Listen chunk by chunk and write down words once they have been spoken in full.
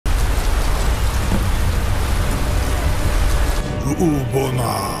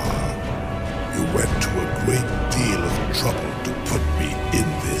Zu'ubona, you went to a great deal of trouble to put me in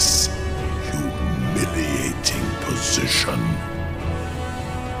this humiliating position.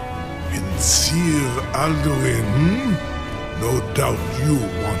 Sir Alduin, no doubt you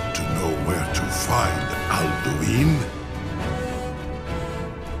want to know where to find Alduin.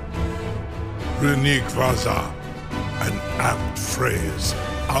 Renikvaza, an apt phrase.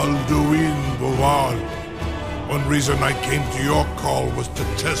 Alduin Boval. One reason I came to your call was to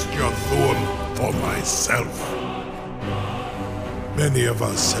test your Thu'um for myself. Many of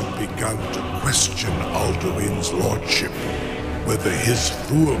us have begun to question Alduin's lordship, whether his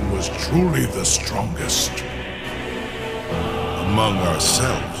Thu'um was truly the strongest. Among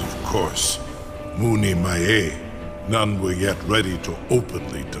ourselves, of course, Muni Mae, none were yet ready to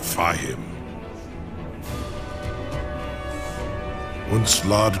openly defy him. Once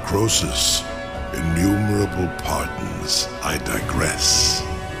Lord Croesus, innumerable pardons, I digress.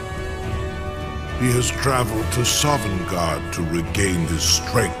 He has traveled to Sovngarde to regain his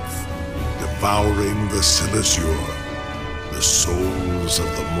strength, devouring the Silesure, the souls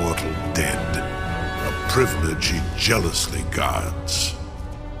of the mortal dead, a privilege he jealously guards.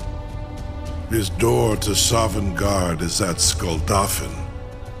 His door to Sovngarde is at Skuldafn,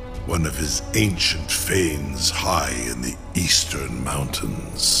 one of his ancient fanes high in the eastern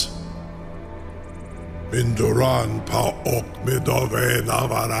mountains. Mindoran Pa'ok Midove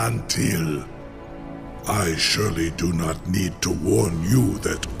Navarantil. I surely do not need to warn you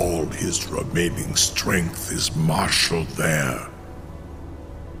that all his remaining strength is marshaled there.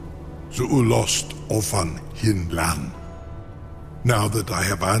 Zu'ulost Ofan Hinlan. Now that I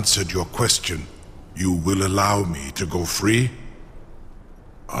have answered your question, you will allow me to go free?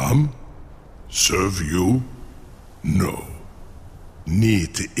 Serve you? No.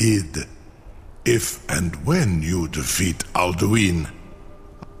 Need id. If and when you defeat Alduin.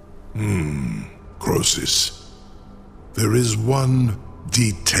 Croesus. There is one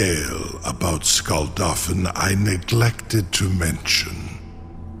detail about Skuldafn I neglected to mention.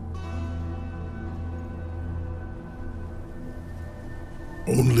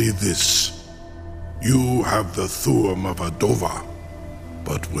 Only this. You have the Thu'um of Adova,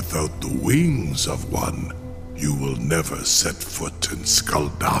 but without the wings of one, you will never set foot in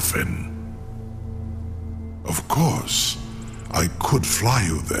Skuldafn. Of course, I could fly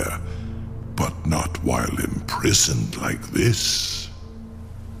you there, but not while imprisoned like this.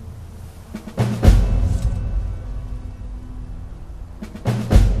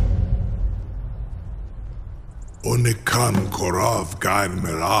 Onikan Korav Gain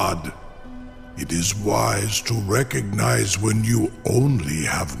Mirad. It is wise to recognize when you only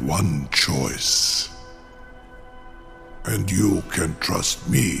have one choice. And you can trust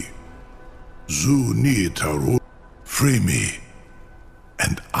me. Zu ni Taru, free me,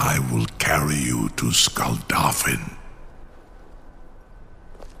 and I will carry you to Skuldafn.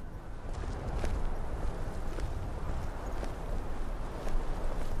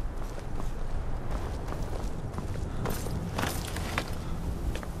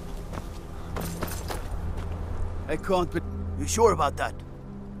 I can't be... You sure about that?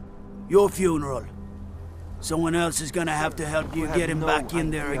 Your funeral. Someone else is gonna have to help you get him back in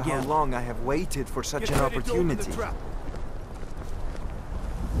there again. How long I have waited for such an opportunity.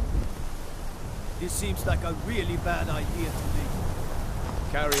 This seems like a really bad idea to me.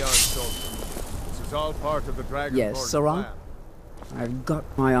 Carry on, soldier. This is all part of the Dragonborn Yes, Sarah? plan. I've got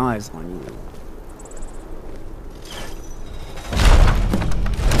my eyes on you.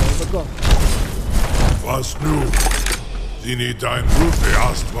 Overgo. Was nu? Zini dein Rufe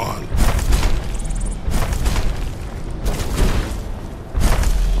Astval.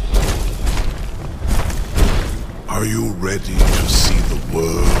 Are you ready to see the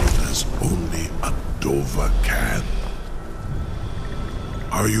world as only Adova can?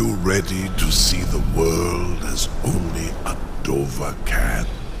 Are you ready to see the world as only Adova can?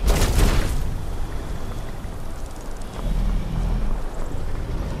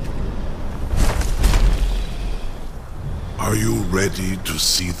 Are you ready to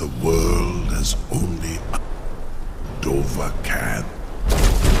see the world as only Adova can?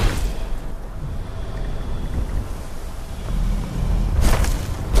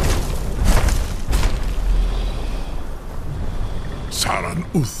 Saran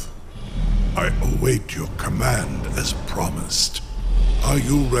Uth, I await your command as promised. Are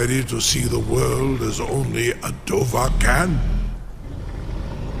you ready to see the world as only Adova can?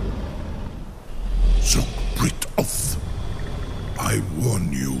 Zukbrit Uth, I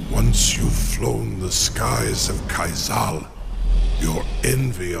warn you, once you've flown the skies of Kaizal, your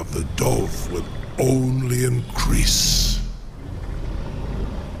envy of the Dove will only increase.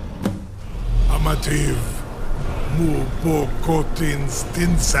 Affirmative. Mu bokotin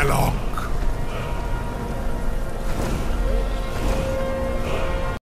stinselo.